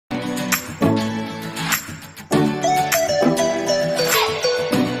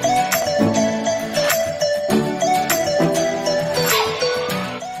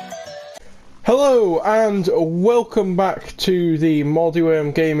Hello and welcome back to the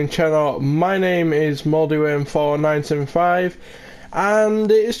MoldyWorm gaming channel. My name is MoldyWorm4975 and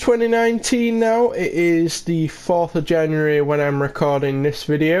it is 2019 now. It is the 4th of January when I'm recording this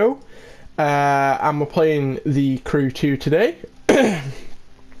video. And we're playing the Crew 2 today. So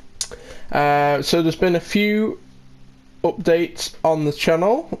there's been a few updates on the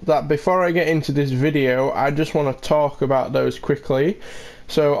channel that before I get into this video I just want to talk about those quickly.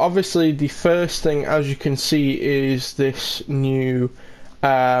 So obviously the first thing, as you can see, is this new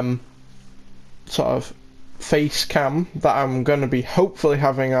sort of face cam that I'm going to be hopefully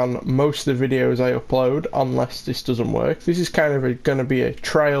having on most of the videos I upload, unless this doesn't work. This is kind of going to be a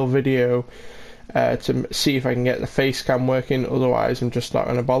trial video to see if I can get the face cam working, otherwise I'm just not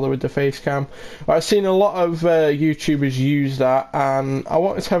going to bother with the face cam. But I've seen a lot of YouTubers use that and I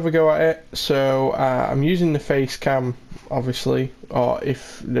wanted to have a go at it, so I'm using the face cam obviously, or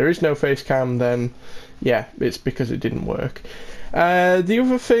if there is no face cam then yeah, it's because it didn't work. The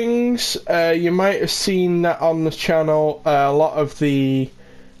other things, you might have seen that on the channel, a lot of the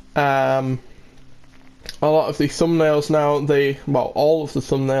thumbnails now, all of the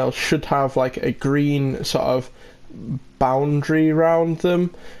thumbnails should have like a green sort of boundary around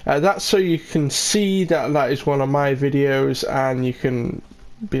them. That's so you can see that that is one of my videos and you can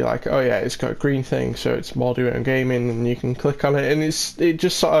be like, oh yeah, it's got a green thing, so it's MoldyWorm Gaming, and you can click on it and it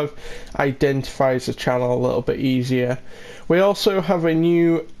just sort of identifies the channel a little bit easier. We also have a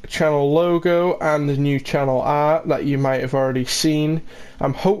new channel logo and a new channel art that you might have already seen.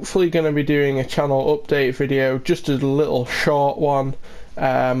 I'm hopefully going to be doing a channel update video, just a little short one,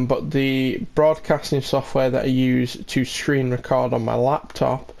 but the broadcasting software that I use to screen record on my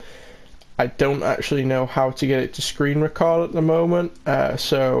laptop, I don't actually know how to get it to screen record at the moment,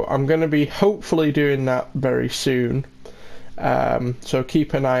 so I'm going to be hopefully doing that very soon. So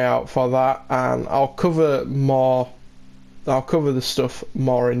keep an eye out for that, and I'll cover the stuff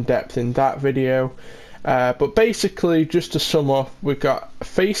more in depth in that video. But basically, just to sum up, we've got a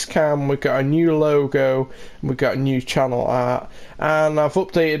face cam, we've got a new logo, and we've got a new channel art, and I've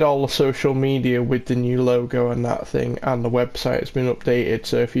updated all the social media with the new logo and that thing, and the website has been updated,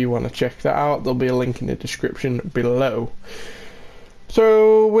 so if you want to check that out, there'll be a link in the description below.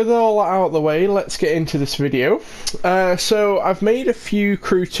 So with all that out of the way, let's get into this video. So I've made a few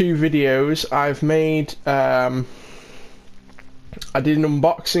Crew 2 videos. I did an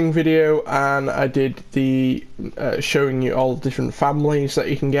unboxing video and I did the showing you all the different families that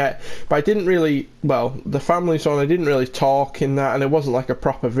you can get, but I didn't really, the families one, I didn't really talk in that, and it wasn't like a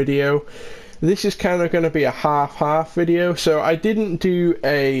proper video. This is kind of going to be a half-half video. So I didn't do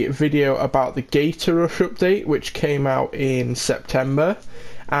a video about the Gator Rush update, which came out in September,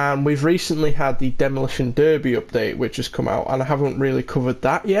 and we've recently had the Demolition Derby update which has come out, and I haven't really covered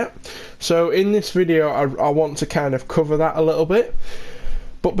that yet. So in this video I want to kind of cover that a little bit.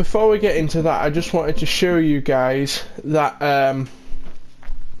 But before we get into that, I just wanted to show you guys that I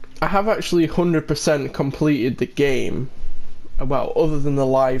have actually 100% completed the game. Well, other than the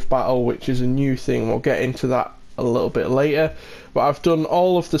live battle, which is a new thing, we'll get into that a little bit later. But I've done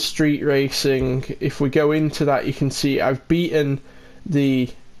all of the street racing. If we go into that, you can see I've beaten the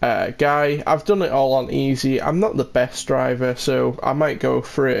guy. I've done it all on easy. I'm not the best driver, so I might go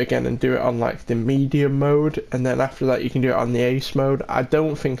through it again and do it on like the medium mode, and then after that you can do it on the ace mode. I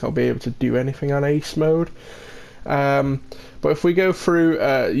don't think I'll be able to do anything on ace mode. But if we go through,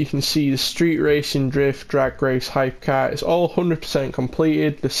 you can see the street racing, drift, drag race, hypercar, it's all 100%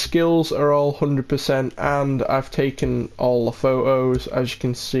 completed. The skills are all 100%, and I've taken all the photos, as you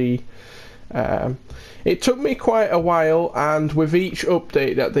can see. It took me quite a while, and with each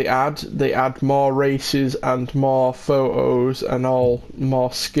update that they add more races and more photos and all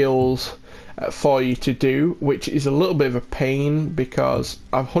more skills for you to do, which is a little bit of a pain because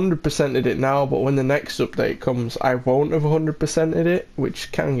I've 100%ed it now, but when the next update comes I won't have 100%ed it,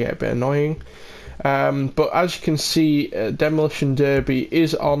 which can get a bit annoying. But as you can see, Demolition Derby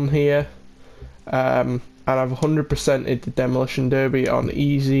is on here, and I've 100%ed the Demolition Derby on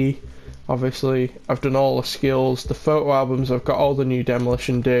easy. Obviously I've done all the skills, the photo albums, I've got all the new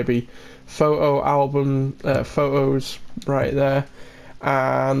Demolition Derby photo album photos right there.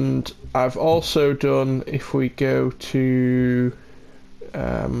 And I've also done, if we go to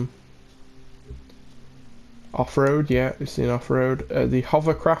off-road, yeah, it's in off-road, the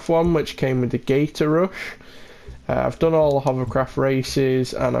hovercraft one, which came with the Gator Rush. I've done all the hovercraft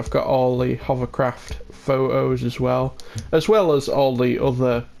races, and I've got all the hovercraft photos as well as all the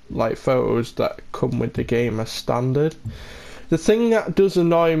other like photos that come with the game as standard. The thing that does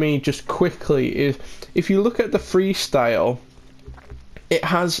annoy me just quickly is if you look at the freestyle, it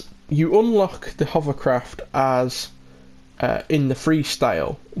has you unlock the hovercraft as in the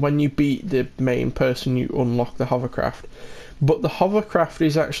freestyle. When you beat the main person, you unlock the hovercraft. But the hovercraft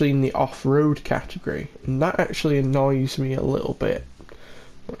is actually in the off-road category, and that actually annoys me a little bit.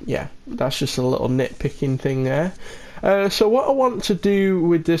 Yeah, that's just a little nitpicking thing there. So what I want to do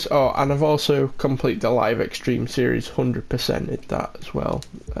with this, oh, and I've also completed the live extreme series, 100%ed that as well.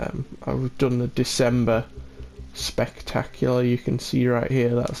 I've done the December spectacular, you can see right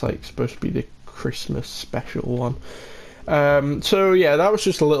here, that's like supposed to be the Christmas special one. So yeah, that was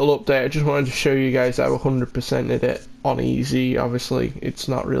just a little update. I just wanted to show you guys that I've 100%ed it on easy. Obviously, it's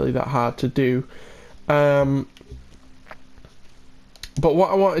not really that hard to do. But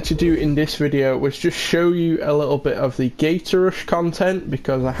what I wanted to do in this video was just show you a little bit of the Gator Rush content,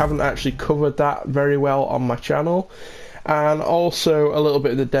 because I haven't actually covered that very well on my channel, and also a little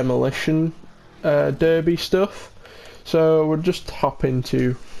bit of the demolition derby stuff. So we'll just hop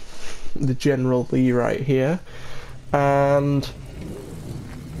into the General Lee right here, and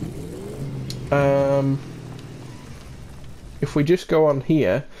if we just go on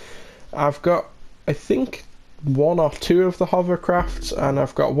here, I've got, I think, 1 or 2 of the hovercrafts, and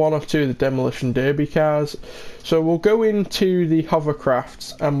I've got 1 or 2 of the demolition derby cars. So we'll go into the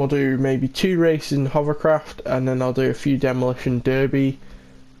hovercrafts and we'll do maybe 2 races in hovercraft, and then I'll do a few demolition derby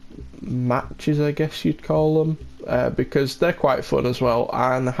matches, I guess you'd call them, because they're quite fun as well,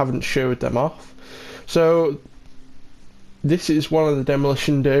 and I haven't showed them off. So this is one of the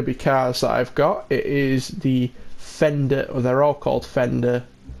demolition derby cars that I've got. It is the Fender, or they're all called Fender,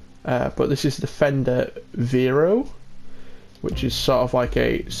 but this is the Fender Vero, which is sort of like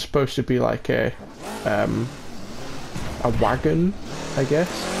supposed to be like a wagon, I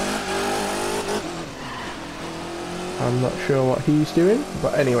guess. I'm not sure what he's doing,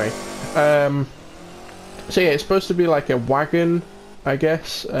 but anyway. So yeah, it's supposed to be like a wagon, I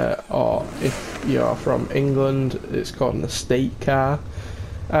guess, or if you're from England, it's called an estate car.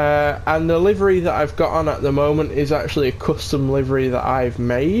 And the livery that I've got on at the moment is actually a custom livery that I've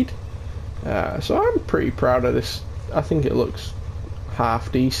made. So I'm pretty proud of this. I think it looks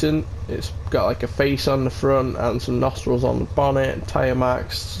half decent. It's got like a face on the front and some nostrils on the bonnet, and tyre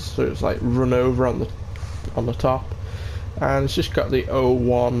marks, so it's like run over on the top. And it's just got the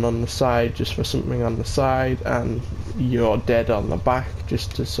 01 on the side, just for something on the side, and You're Dead on the back,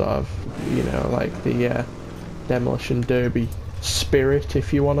 just to sort of, you know, like the demolition derby spirit,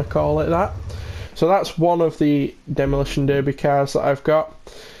 if you want to call it that. So that's one of the demolition derby cars that I've got.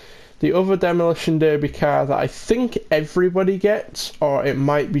 The other demolition derby car that I think everybody gets, or it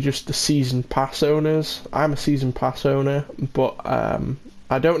might be just the season pass owners. I'm a season pass owner, but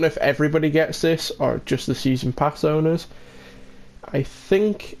I don't know if everybody gets this or just the season pass owners. I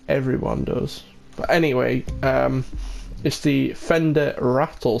think everyone does. But anyway, it's the Fender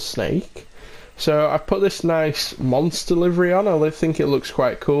Rattlesnake. So I put this nice monster livery on. I think it looks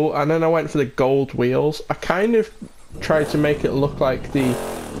quite cool. And then I went for the gold wheels. I kind of tried to make it look like the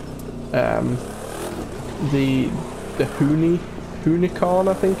Unicorn,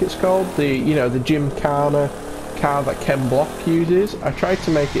 I think it's called. The Gymkhana car that Ken Block uses. I tried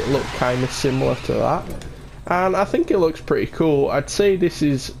to make it look kind of similar to that, and I think it looks pretty cool. I'd say this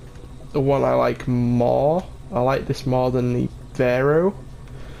is the one I like more. I like this more than the Vero.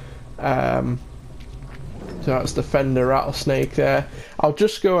 So that's the Fender Rattlesnake there. I'll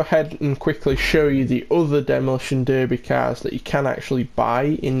just go ahead and quickly show you the other demolition derby cars that you can actually buy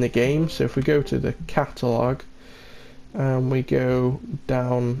in the game. So if we go to the catalogue and we go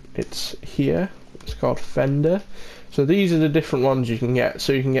down, it's here. It's called Fender. So these are the different ones you can get.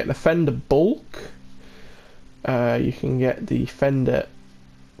 So you can get the Fender Bulk. You can get the Fender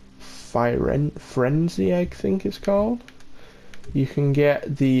Frenzy, I think it's called. You can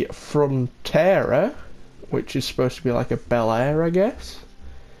get the Frontera, which is supposed to be like a Bel Air, I guess.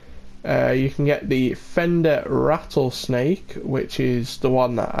 You can get the Fender Rattlesnake, which is the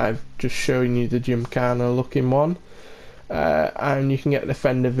one that I've just shown you, the Gymkhana looking one. And you can get the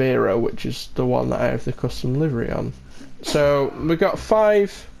Fender Vero, which is the one that I have the custom livery on. So we got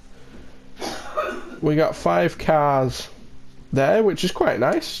five cars there, which is quite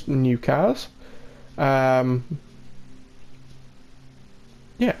nice, new cars.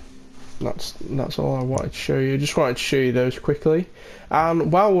 Yeah, that's all I wanted to show you. Just wanted to show you those quickly.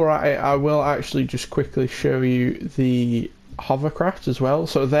 And while we're at it, I will actually just quickly show you the hovercraft as well.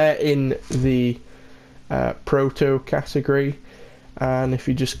 So they're in the proto category, and if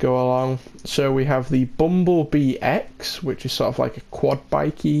you just go along, so we have the Bumblebee X, which is sort of like a quad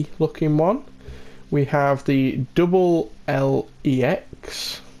bikey looking one. We have the Double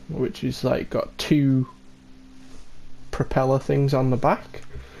LEX, which is like got 2 propeller things on the back.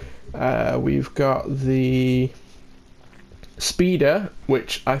 We've got the speeder,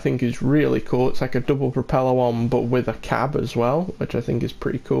 which I think is really cool. It's like a double propeller one, but with a cab as well, which I think is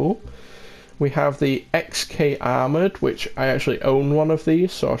pretty cool. We have the XK Armored, which I actually own one of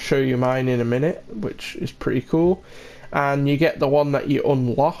these, so I'll show you mine in a minute, which is pretty cool. And you get the one that you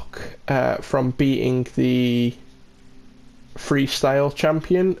unlock from beating the freestyle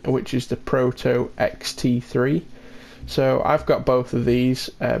champion, which is the Proto XT3. So I've got both of these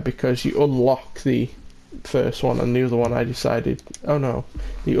because you unlock the first one, and the other one I decided, oh no,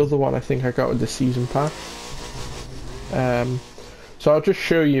 the other one I think I got with the season pass. So I'll just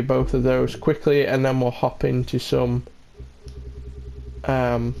show you both of those quickly, and then we'll hop into some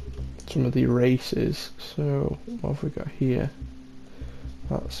of the races. So what have we got here?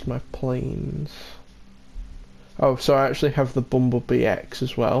 That's my planes. Oh, so I actually have the Bumblebee X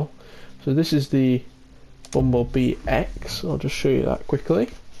as well. So this is the Bumblebee X. I'll just show you that quickly.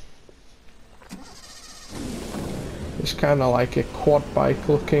 It's kind of like a quad bike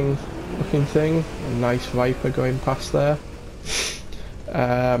looking thing. A nice Viper going past there.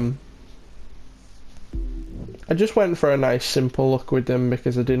 I just went for a nice simple look with them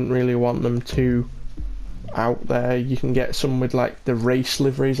because I didn't really want them too out there. You can get some with like the race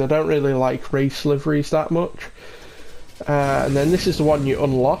liveries. I don't really like race liveries that much. And then this is the one you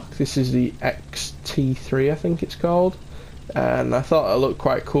unlock. This is the XT3, I think it's called. And I thought it looked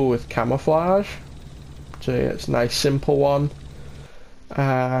quite cool with camouflage. So yeah, it's a nice simple one.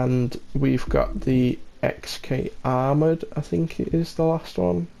 And we've got the XK Armored, I think it is the last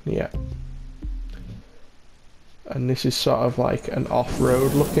one. Yeah. And this is sort of like an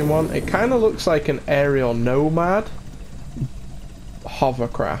off-road looking one. It kind of looks like an aerial nomad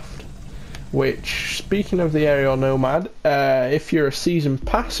hovercraft. Which, speaking of the aerial nomad, if you're a season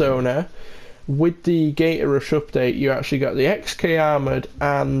pass owner, with the Gator Rush update, you actually got the XK Armored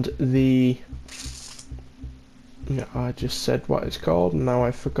and the... Yeah, I just said what it's called, and now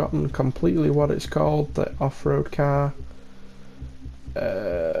I've forgotten completely what it's called, the off-road car.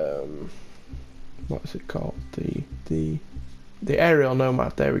 What is it called? The aerial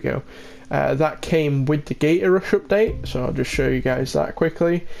nomad, there we go. That came with the Gator Rush update, so I'll just show you guys that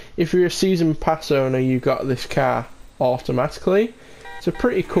quickly. If you're a season pass owner, you got this car automatically. It's a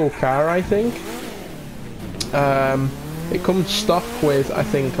pretty cool car, I think. It comes stock with, I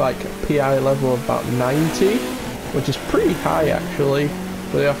think, like a PI level of about 90, which is pretty high actually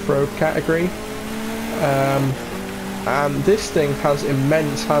for the off-road category. And this thing has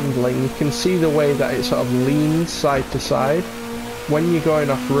immense handling. You can see the way that it sort of leans side to side. When you're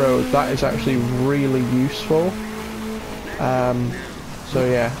going off-road, that is actually really useful. So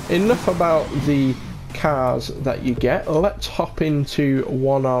yeah, enough about the cars that you get. Let's hop into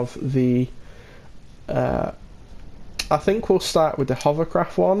one of the... I think we'll start with the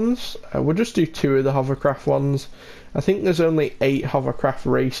hovercraft ones. We'll just do 2 of the hovercraft ones. I think there's only 8 hovercraft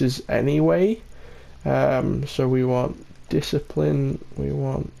races anyway. So we want discipline, we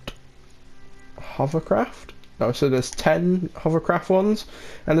want hovercraft. Oh, so there's 10 hovercraft ones,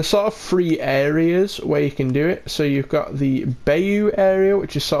 and there's sort of 3 areas where you can do it. So you've got the Bayou area,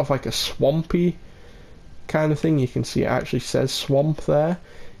 which is sort of like a swampy kind of thing. You can see it actually says swamp there.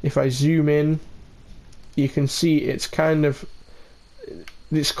 If I zoom in, you can see it's kind of,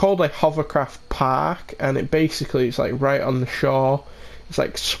 it's called a hovercraft park, and it's like right on the shore. It's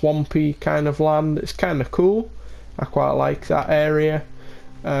like swampy kind of land. It's kind of cool. I quite like that area.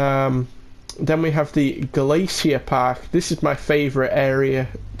 Then we have the Glacier Park. This is my favourite area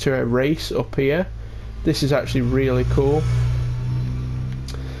to race up here. This is actually really cool.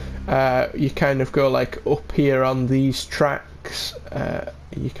 You kind of go like up here on these tracks.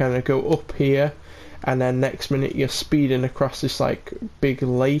 You kind of go up here, and then next minute you're speeding across this like big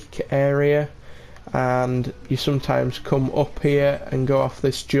lake area, and you sometimes come up here and go off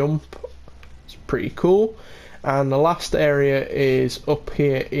this jump. It's pretty cool. And the last area is up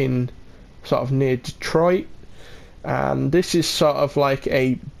here in sort of near Detroit, and this is sort of like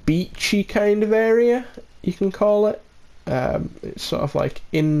a beachy kind of area, you can call it. It's sort of like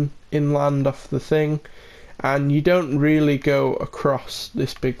inland off the thing, and you don't really go across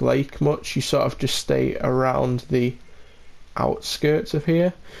this big lake much. You sort of just stay around the outskirts of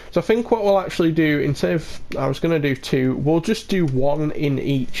here. So I think what we'll actually do, instead of, I was going to do 2, we'll just do 1 in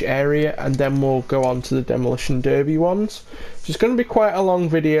each area, and then we'll go on to the Demolition Derby ones. So it's going to be quite a long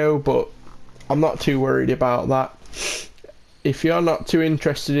video, but I'm not too worried about that. If you're not too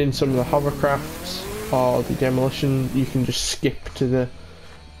interested in some of the hovercrafts or the demolition, you can just skip to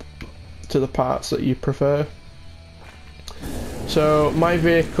the parts that you prefer. So my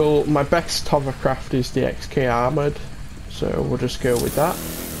vehicle, my best hovercraft is the XK Armored, so we'll just go with that.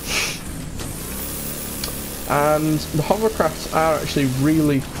 And the hovercrafts are actually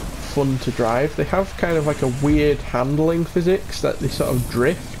really fun to drive. They have kind of like a weird handling physics that they sort of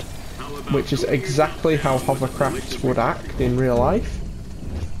drift, which is exactly how hovercrafts would act in real life.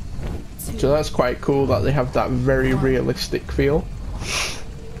 So that's quite cool that they have that very realistic feel.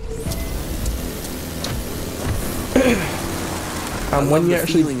 And when you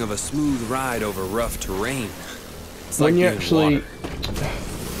actually feeling of a smooth ride over rough terrain. When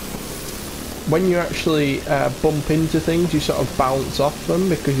you actually bump into things, you sort of bounce off them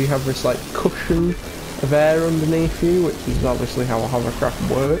because you have this like cushion of air underneath you, which is obviously how a hovercraft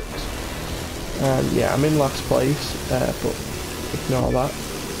works. And yeah, I'm in last place, but ignore that.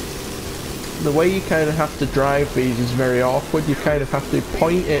 The way you kind of have to drive these is very awkward. You kind of have to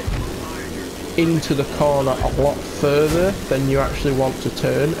point it into the corner a lot further than you actually want to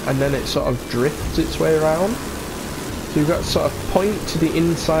turn, and then it sort of drifts its way around. So you've got to sort of point to the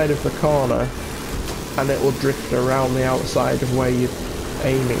inside of the corner, and it will drift around the outside of where you're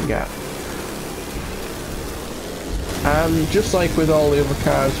aiming at. And just like with all the other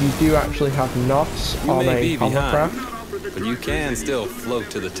cars, you do actually have NOS on a hovercraft. But you can still float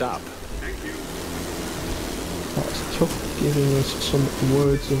to the top. That's tough, giving us some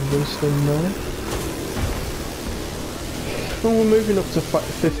words of wisdom there. Well, we're moving up to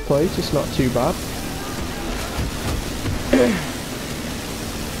 5th place, it's not too bad.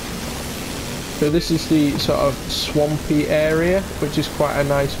 So this is the sort of swampy area, which is quite a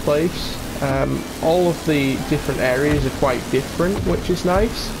nice place. All of the different areas are quite different, which is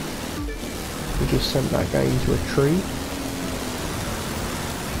nice. We just sent that guy into a tree.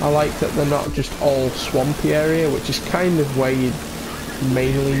 I like that they're not just all swampy area, which is kind of where you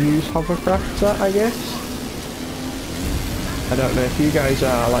mainly use hovercrafts at, I guess. I don't know if you guys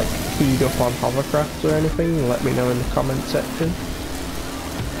are like keyed up on hovercrafts or anything, let me know in the comment section.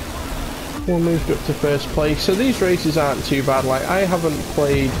 We moved up to 1st place, so these races aren't too bad. Like, I haven't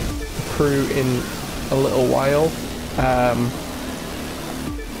played Crew in a little while,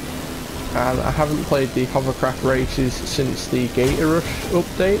 and I haven't played the hovercraft races since the Gator Rush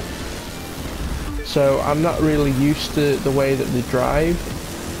update, so I'm not really used to the way that they drive.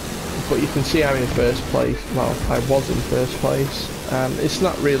 But you can see I'm in 1st place. Well, I was in 1st place. It's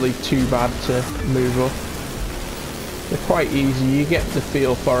not really too bad to move up. They're quite easy, you get the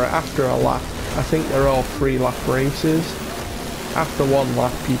feel for it after a lap. I think they're all 3-lap races. After 1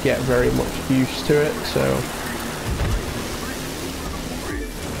 lap you get very much used to it, so...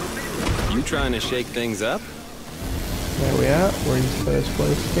 You trying to shake things up? There we are, we're in 1st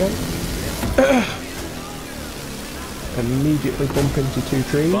place again. Immediately bump into 2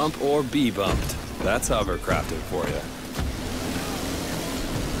 trees. Bump or be bumped. That's hovercrafting for you.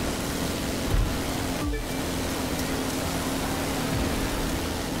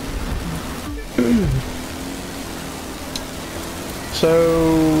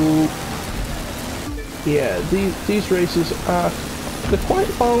 So yeah, these races are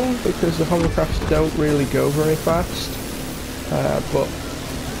quite long because the hovercrafts don't really go very fast, but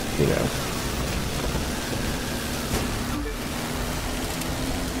you know.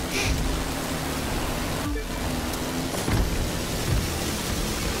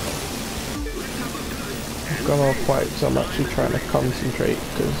 I've gone all quiet because I'm actually trying to concentrate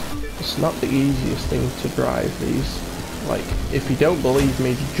because it's not the easiest thing to drive these. Like, if you don't believe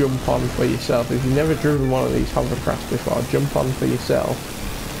me, jump on for yourself. If you've never driven one of these hovercrafts before, jump on for yourself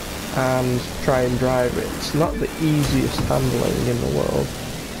and try and drive it. It's not the easiest handling in the world.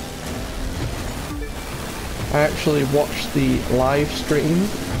 I actually watched the live stream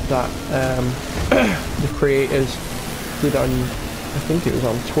that the creators did on, I think it was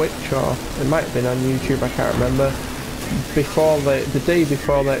on Twitch, or it might have been on YouTube, I can't remember, before the day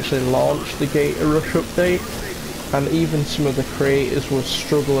before they actually launched the Gator Rush update. And even some of the creators were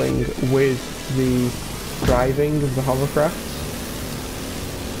struggling with the driving of the hovercrafts,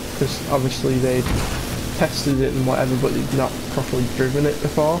 because obviously they'd tested it and whatever, but they'd not properly driven it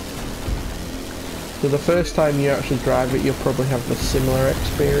before. So the first time you actually drive it, you'll probably have a similar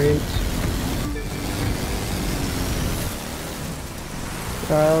experience.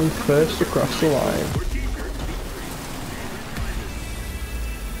 And first across the line.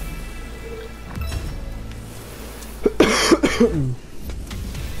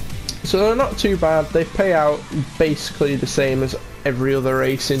 So they're not too bad. They pay out basically the same as every other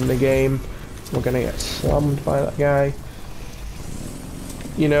race in the game. We're gonna get slammed by that guy.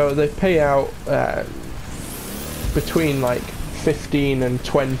 You know, they pay out between like 15 and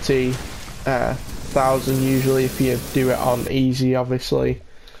 20 thousand usually if you do it on easy, obviously.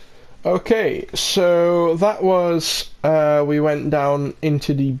 Okay, so that was we went down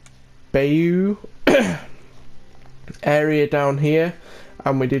into the bayou. area down here,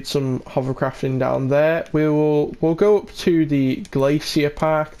 and we did some hovercrafting down there. We'll go up to the Glacier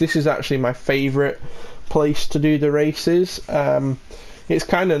Park. This is actually my favourite place to do the races. It's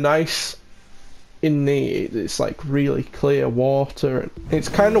kind of nice in it's like really clear water. It's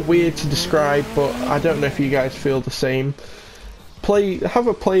kind of weird to describe, but I don't know if you guys feel the same. Have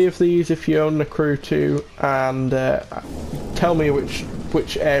a play of these if you own the Crew 2, and tell me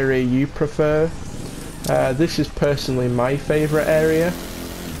which area you prefer. This is personally my favourite area,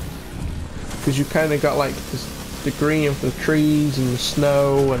 because you kind of got like the green of the trees and the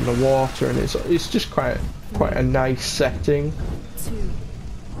snow and the water, and it's just quite a nice setting.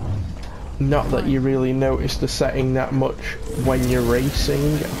 Not that you really notice the setting that much when you're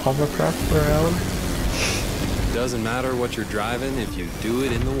racing hovercraft around. Doesn't matter what you're driving if you do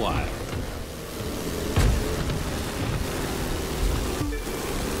it in the wild.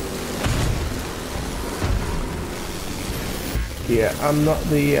 Yeah, I'm not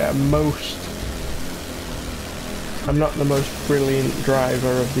the most brilliant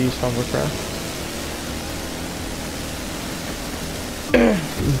driver of these hovercrafts.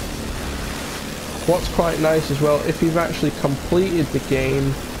 What's quite nice as well, if you've actually completed the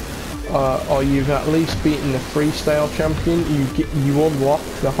game, or you've at least beaten the freestyle champion, you unlock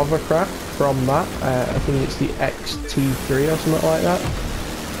the hovercraft from that. I think it's the XT3 or something like that,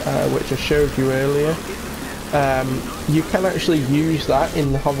 which I showed you earlier. You can actually use that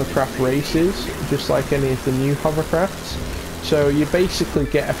in the hovercraft races, just like any of the new hovercrafts. So you basically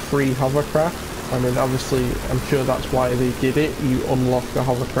get a free hovercraft. I mean, obviously, I'm sure that's why they did it. You unlock the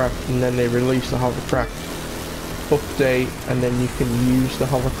hovercraft, and then they release the hovercraft update, and then you can use the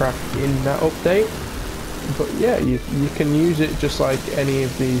hovercraft in that update. But yeah, you can use it just like any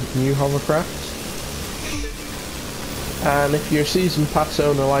of the new hovercrafts. And if you're a season pass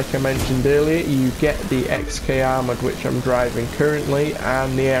owner, like I mentioned earlier, you get the XK Armoured, which I'm driving currently,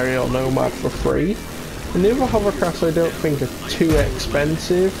 and the Aerial Nomad for free. And the other hovercrafts I don't think are too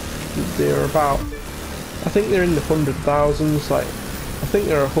expensive. They're about, I think they're in the 100,000s, like, I think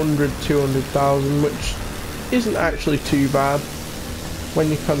they're 100, 200,000, which isn't actually too bad when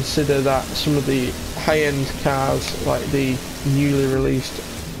you consider that some of the high-end cars, like the newly released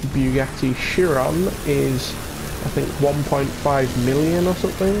Bugatti Chiron, is I think 1.5 million or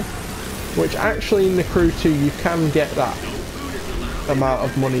something, which actually in the Crew 2 you can get that amount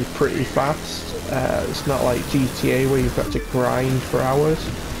of money pretty fast. It's not like GTA where you've got to grind for hours.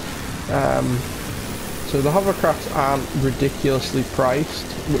 So the hovercrafts aren't ridiculously priced,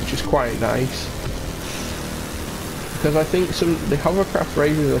 which is quite nice, because I think the hovercraft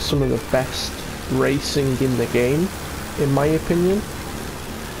races are some of the best racing in the game, in my opinion.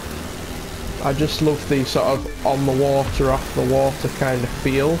 I just love the sort of on the water, off the water kind of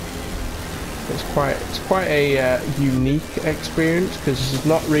feel. It's quite a unique experience, because there's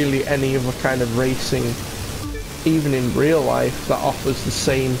not really any other kind of racing, even in real life, that offers the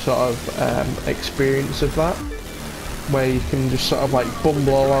same sort of experience of that, where you can just sort of like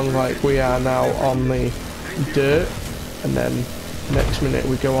bumble along like we are now on the dirt, and then next minute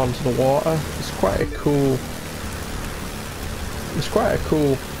we go onto the water. It's quite a cool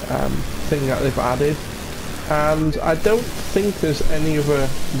thing that they've added, and I don't think there's any other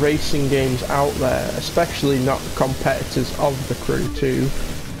racing games out there, especially not competitors of the Crew 2,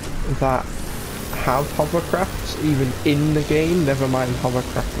 that have hovercrafts even in the game, never mind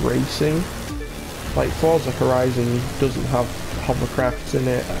hovercraft racing. Like Forza Horizon doesn't have hovercrafts in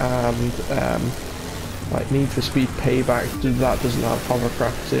it, and like Need for Speed Payback, that doesn't have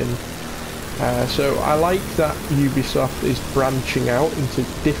hovercrafts in. So I like that Ubisoft is branching out into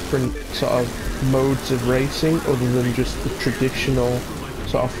different sort of modes of racing other than just the traditional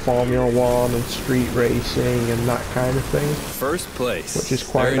sort of Formula 1 and street racing and that kind of thing. First place. Which is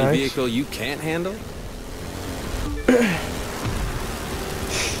quite nice. Is there any vehicle you can't handle?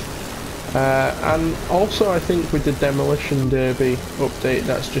 And also I think with the Demolition Derby update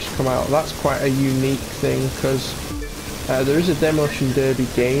that's just come out, that's quite a unique thing, because there is a Demolition Derby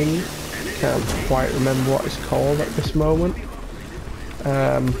game. Can't quite remember what it's called at this moment.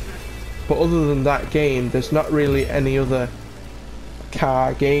 But other than that game, there's not really any other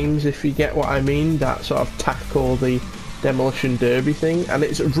car games, if you get what I mean, that sort of tackle the Demolition Derby thing, and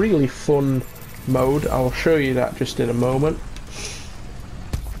it's a really fun mode. I'll show you that just in a moment.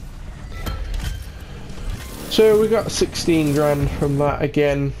 So we got 16 grand from that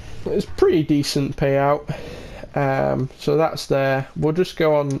again. It's pretty decent payout. So that's there. We'll just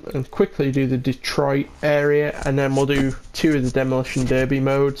go on and quickly do the Detroit area, and then we'll do 2 of the Demolition Derby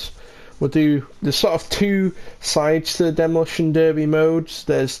modes. We'll do the sort of 2 sides to the Demolition Derby modes.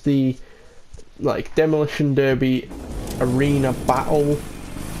 There's the like demolition derby arena battle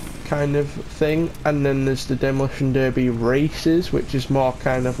kind of thing, and then there's the demolition derby races, which is more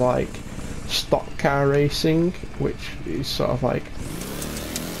kind of like stock car racing, which is sort of like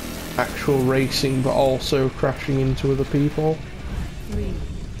actual racing but also crashing into other people.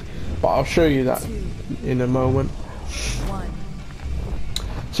 But I'll show you that in a moment.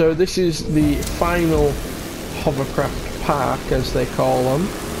 So this is the final hovercraft park, as they call them.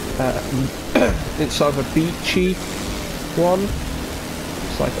 It's sort of a beachy one.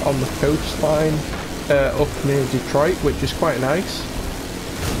 It's like on the coastline up near Detroit, which is quite nice.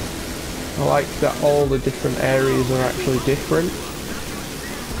 I like that all the different areas are actually different.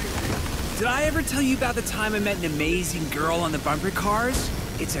 Did I ever tell you about the time I met an amazing girl on the bumper cars?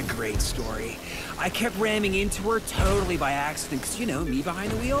 It's a great story. I kept ramming into her totally by accident, because, you know, me behind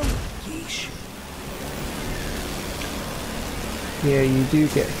the wheel? Yeesh. Yeah, you do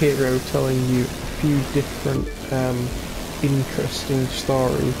get Hero telling you a few different interesting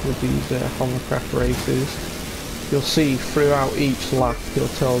stories with these hovercraft races. You'll see throughout each lap he'll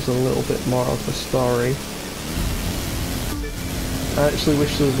tell us a little bit more of the story. I actually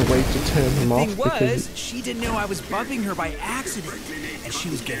wish there was a way to turn him off. The thing was, she didn't know I was bumping her by accident, and she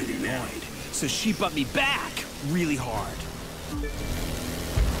was getting annoyed. So she bumped me back really hard.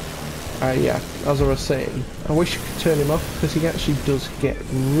 Yeah, as I was saying, I wish you could turn him off because he actually does get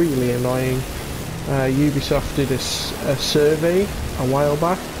really annoying. Ubisoft did a survey a while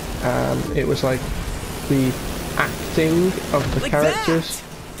back, and it was like the acting of the characters.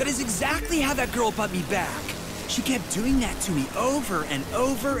 That is exactly how that girl bumped me back. She kept doing that to me over and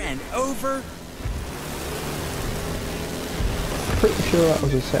over and over. Pretty sure that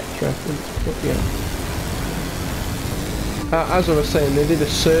was a sex reference, but yeah. As I was saying, they did a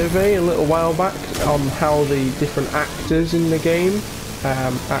survey a little while back on how the different actors in the game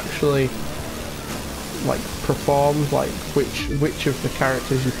actually like performed, like which of the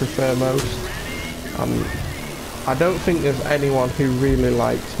characters you prefer most. I don't think there's anyone who really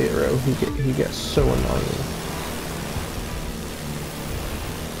likes Hero. He gets so annoying.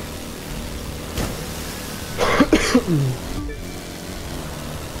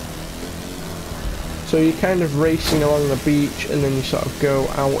 So you're kind of racing along the beach, and then you sort of go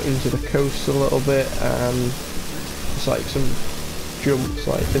out into the coast a little bit, and it's like some jumps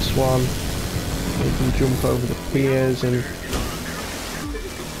like this one. You can jump over the piers, and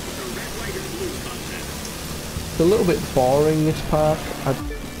it's a little bit boring, this park.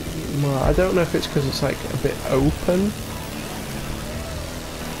 I don't know if it's because it's like a bit open.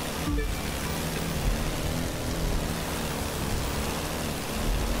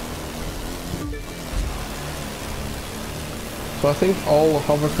 So I think all the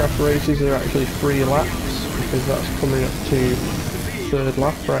hovercraft races are actually 3 laps, because that's coming up to 3rd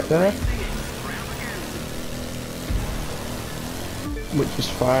lap right there. Which is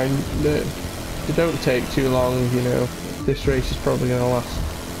fine. They don't take too long, you know. This race is probably going to last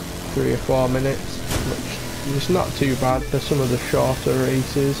 3 or 4 minutes, which is not too bad for some of the shorter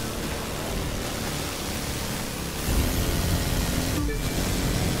races.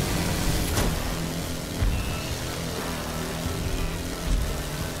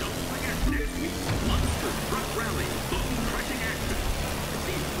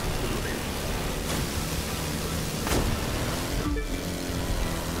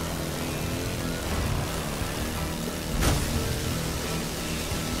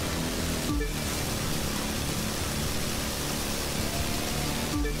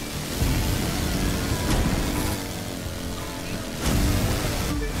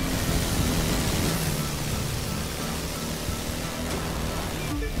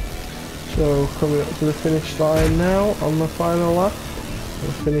 So coming up to the finish line now on the final lap. We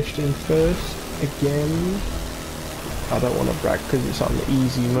finished in 1st again. I don't want to brag because it's on the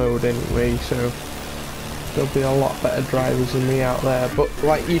easy mode anyway, so there'll be a lot better drivers than me out there. But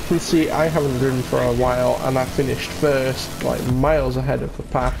like you can see, I haven't driven for a while, and I finished 1st, like miles ahead of the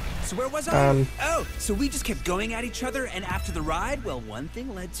pack. So where was I? Oh, so we just kept going at each other, and after the ride, well, one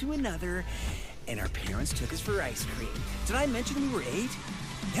thing led to another, and our parents took us for ice cream. Did I mention we were 8?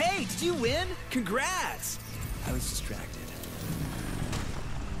 Hey, did you win? Congrats! I was distracted.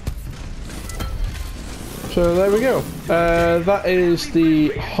 So there we go. That is the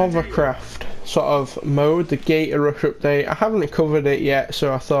hovercraft sort of mode, the Gator Rush update. I haven't covered it yet,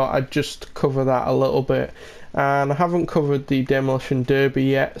 so I thought I'd just cover that a little bit. And I haven't covered the Demolition Derby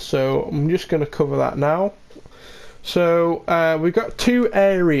yet, so I'm just going to cover that now. So we've got 2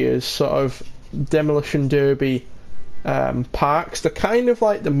 areas, sort of Demolition Derby parks. They're kind of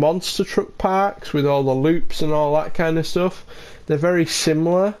like the monster truck parks with all the loops and all that kind of stuff. They're very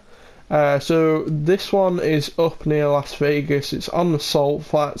similar. So this one is up near Las Vegas. It's on the salt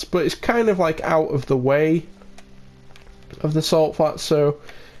flats, but it's kind of like out of the way of the salt flats. So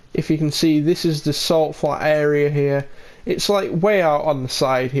if you can see, this is the salt flat area here. It's like way out on the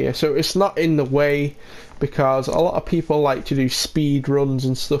side here, so it's not in the way, because a lot of people like to do speed runs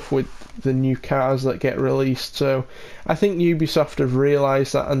and stuff with the new cars that get released. So I think Ubisoft have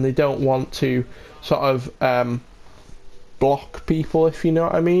realised that, and they don't want to sort of block people, if you know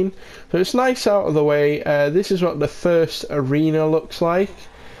what I mean. So it's nice out of the way. This is what the first arena looks like,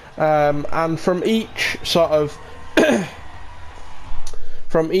 and from each sort of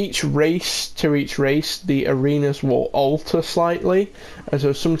from each race to each race, the arenas will alter slightly. And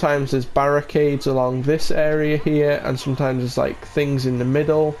so sometimes there's barricades along this area here, and sometimes there's like things in the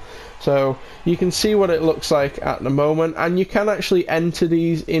middle. So you can see what it looks like at the moment, and you can actually enter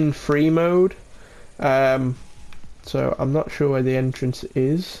these in free mode. So I'm not sure where the entrance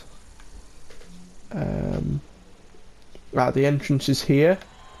is. The entrance is here.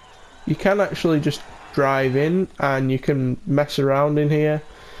 You can actually just drive in and you can mess around in here.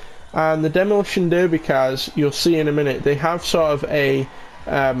 And the Demolition Derby cars, you'll see in a minute, they have sort of a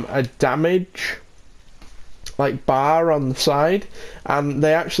damage like bar on the side, and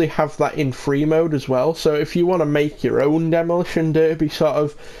they actually have that in free mode as well. So if you want to make your own Demolition Derby sort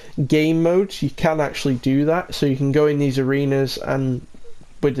of game modes, you can actually do that. So you can go in these arenas, and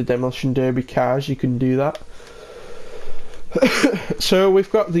with the Demolition Derby cars you can do that. So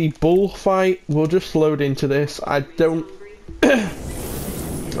we've got the bullfight. We'll just load into this. I don't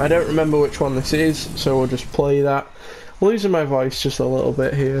remember which one this is, so we'll just play that. I'm losing my voice just a little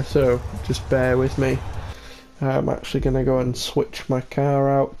bit here, so just bear with me. I'm actually going to go and switch my car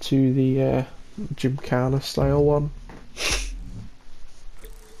out to the Gymkhana style one.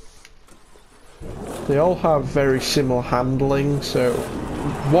 They all have very similar handling, so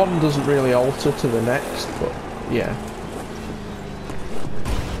one doesn't really alter to the next, but yeah.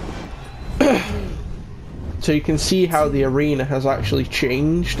 So you can see how the arena has actually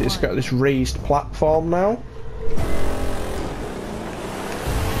changed. It's got this raised platform now.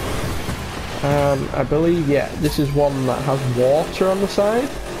 I believe, yeah, this is one that has water on the side.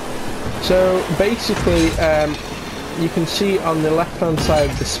 So basically, you can see on the left hand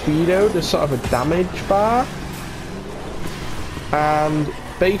side of the Speedo, there's sort of a damage bar. And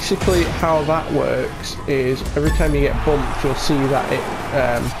basically how that works is every time you get bumped, you'll see that it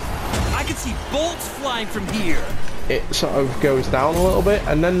I can see bolts flying from here. It sort of goes down a little bit,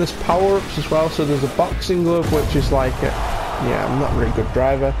 and then there's power-ups as well. So there's a boxing glove, which is like yeah, I'm not a very good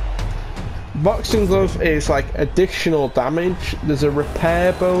driver. Boxing glove is like additional damage. There's a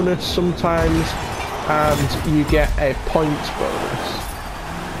repair bonus sometimes, and you get a points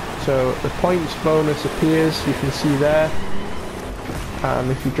bonus. So the points bonus appears, you can see there, and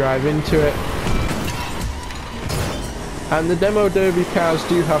if you drive into it. And the Demo Derby cars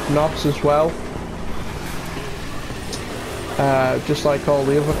do have NOS as well, just like all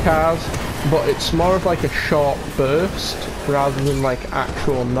the other cars, but it's more of like a short burst rather than like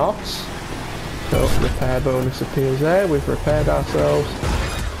actual NOS. So repair bonus appears there, we've repaired ourselves.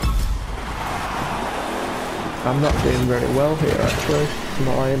 I'm not doing very well here actually,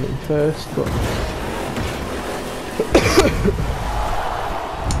 not I am in first, but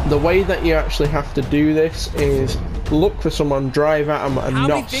the way that you actually have to do this is look for someone, drive at them, and How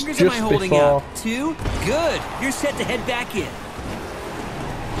many NOS fingers just am I holding before. up? 2? Good. You're set to head back in.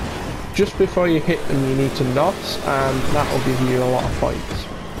 Just before you hit them, you need to NOS, and that will give you a lot of points.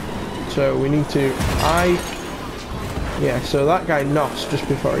 So we need to yeah. So that guy NOS just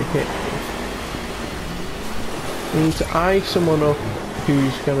before he hit me. We need to eye someone up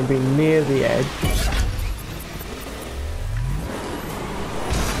who's going to be near the edge.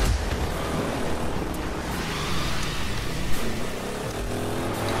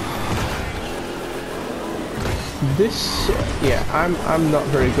 This, yeah, I'm not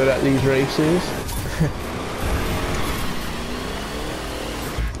very good at these races.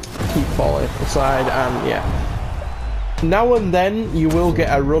 Keep falling aside, and yeah. Now and then you will get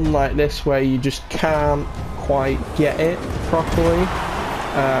a run like this where you just can't quite get it properly,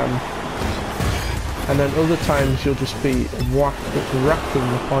 and then other times you'll just be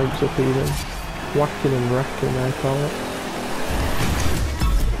racking the points up even. Whacking and racking, I call it.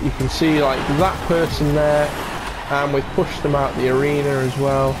 You can see like that person there, and we've pushed them out the arena as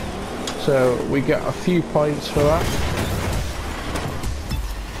well, so we get a few points for that.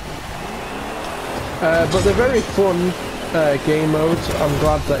 But they're very fun game modes. I'm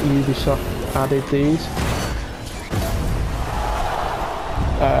glad that Ubisoft added these.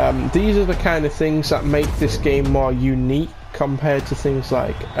 These are the kind of things that make this game more unique compared to things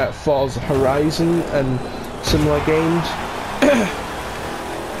like Forza Horizon and similar games.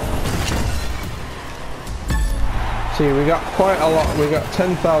 See, we got quite a lot. We got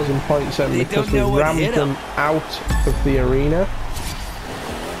 10,000 points in because we rammed them out of the arena.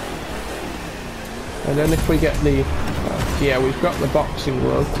 And then if we get the, yeah, we've got the boxing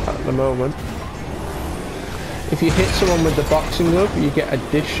glove at the moment. If you hit someone with the boxing glove, you get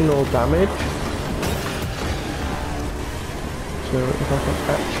additional damage. So if I can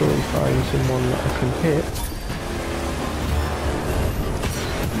actually find someone that I can hit.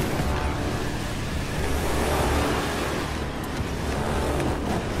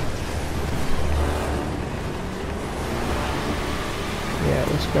 Yeah,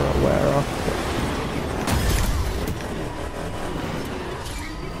 it's gonna wear off.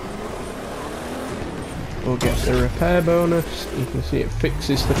 We'll get the repair bonus. You can see it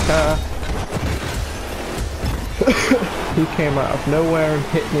fixes the car. He came out of nowhere and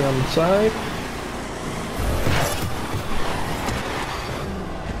hit me on the side.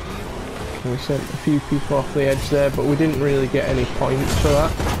 We sent a few people off the edge there, but we didn't really get any points for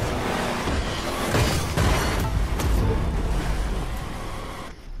that.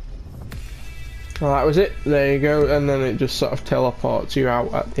 Well, that was it. There you go. And then it just sort of teleports you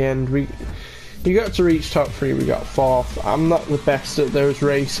out at the end. You got to reach top 3, we got 4th. I'm not the best at those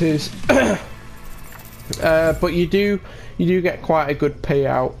races. But you do get quite a good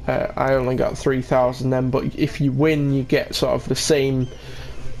payout. I only got 3,000 then, but if you win, you get sort of the same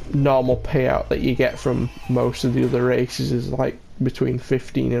normal payout that you get from most of the other races, is like between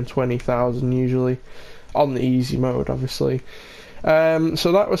 15 and 20,000 usually, on the easy mode, obviously.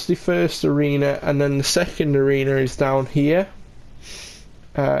 So that was the first arena, and then the second arena is down here.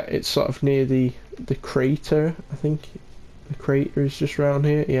 It's sort of near the crater, I think. The crater is just around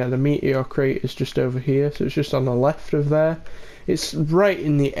here. Yeah, the meteor crater is just over here, so it's just on the left of there. It's right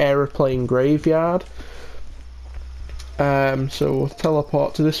in the aeroplane graveyard. So we'll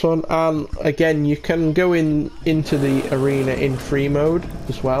teleport to this one, and again you can go into the arena in free mode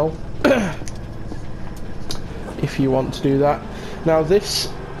as well, if you want to do that. Now the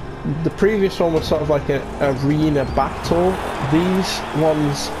previous one was sort of like an arena battle. These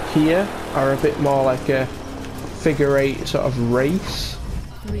ones here are a bit more like a figure 8 sort of race.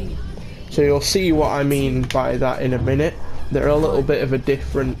 So you'll see what I mean by that in a minute. They're a little bit of a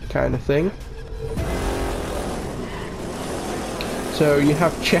different kind of thing. So you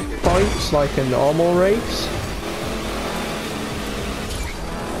have checkpoints like a normal race.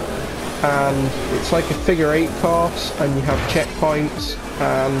 And it's like a figure 8 course, and you have checkpoints,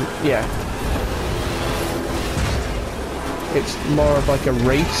 and yeah. It's more of like a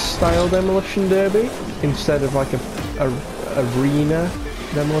race style demolition derby instead of like a arena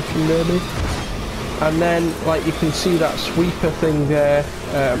demolition derby. And then like you can see that sweeper thing there.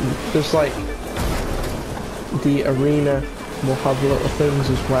 There's like the arena will have little things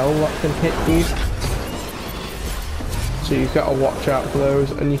as well that can hit you. So you've got to watch out for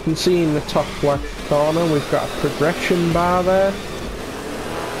those. And you can see in the top left corner we've got a progression bar there.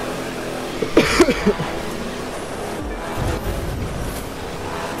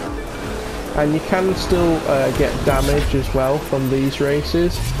 And you can still get damage as well from these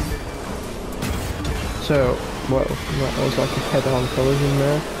races. So, well, that was like a head-on collision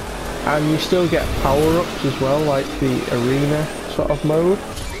there. And you still get power-ups as well, like the arena sort of mode,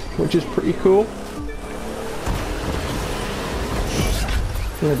 which is pretty cool.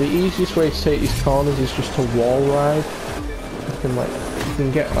 Yeah, the easiest way to take these corners is just to wall ride. You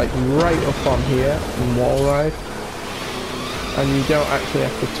can get like right up on here and wall ride, and you don't actually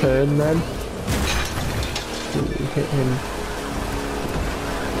have to turn then. You hit him.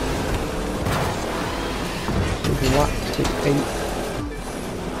 We've lapped the 8th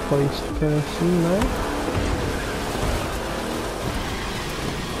placed person there.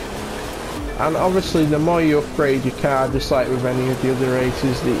 And obviously the more you upgrade your car, just like with any of the other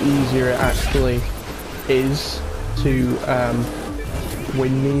races, the easier it actually is to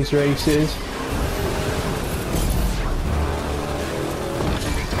win these races.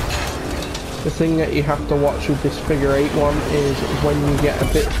 The thing that you have to watch with this figure 8 one is when you get a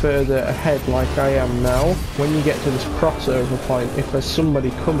bit further ahead like I am now, when you get to this crossover point, if there's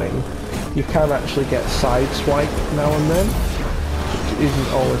somebody coming, you can actually get sideswiped now and then, which isn't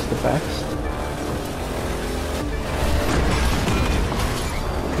always the best.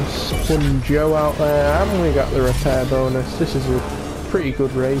 Spun Joe out there, and we got the repair bonus. This is a pretty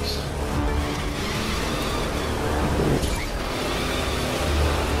good race.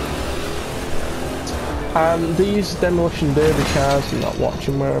 And these demolition derby cars, I'm not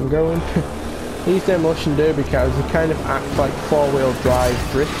watching where I'm going, these demolition derby cars, they kind of act like four-wheel drive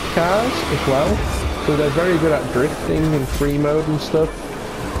drift cars as well. So they're very good at drifting in free mode and stuff.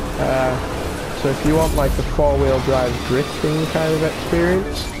 So if you want like a four-wheel drive drifting kind of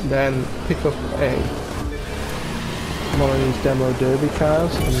experience, then pick up one of these demo derby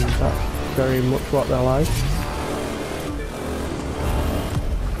cars, and that's very much what they're like.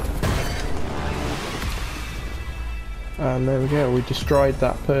 And there we go, we destroyed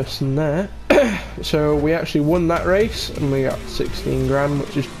that person there. So we actually won that race and we got 16 grand,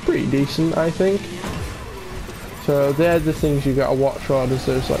 which is pretty decent, I think. So they're the things you gotta watch for, there's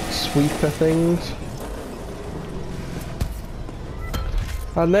those like sweeper things.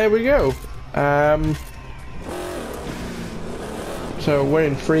 And there we go. So we're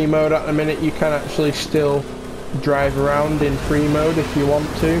in free mode at the minute. You can actually still drive around in free mode if you want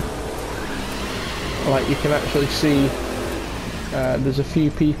to. Like you can actually see there's a few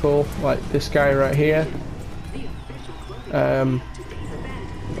people, like this guy right here.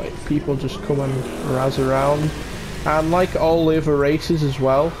 Like people just come and razz around. And like all the other races as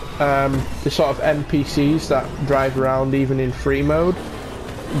well, the sort of NPCs that drive around even in free mode,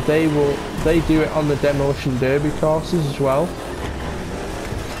 they do it on the demolition derby courses as well.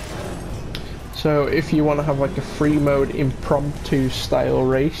 So if you want to have like a free mode impromptu style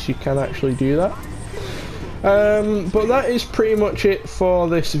race, you can actually do that. But that is pretty much it for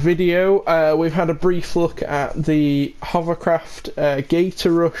this video. We've had a brief look at the hovercraft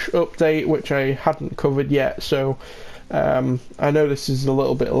Gator Rush update, which I hadn't covered yet, so I know this is a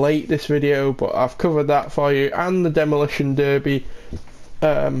little bit late, this video, but I've covered that for you, and the Demolition Derby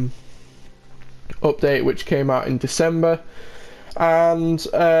update, which came out in December. And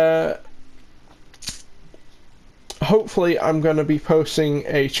hopefully I'm going to be posting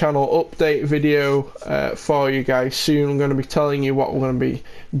a channel update video for you guys soon. I'm going to be telling you what we're going to be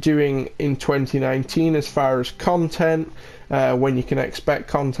doing in 2019 as far as content, when you can expect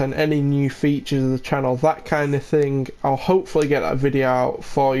content, any new features of the channel, that kind of thing. I'll hopefully get that video out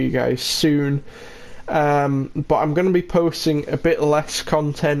for you guys soon. But I'm going to be posting a bit less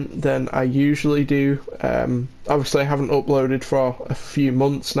content than I usually do. Obviously I haven't uploaded for a few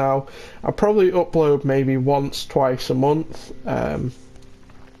months now. I'll probably upload maybe once, twice a month,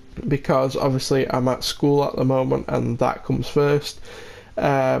 because obviously I'm at school at the moment and that comes first.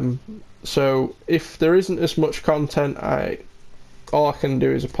 So if there isn't as much content, all I can do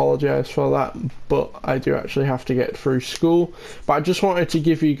is apologise for that, but I do actually have to get through school. But I just wanted to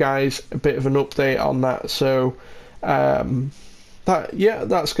give you guys a bit of an update on that. So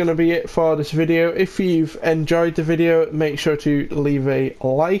that's going to be it for this video. If you've enjoyed the video, make sure to leave a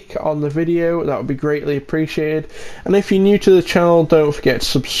like on the video. That would be greatly appreciated. And if you're new to the channel, don't forget to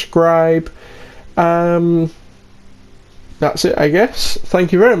subscribe. That's it, I guess.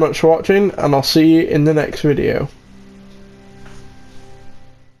 Thank you very much for watching, and I'll see you in the next video.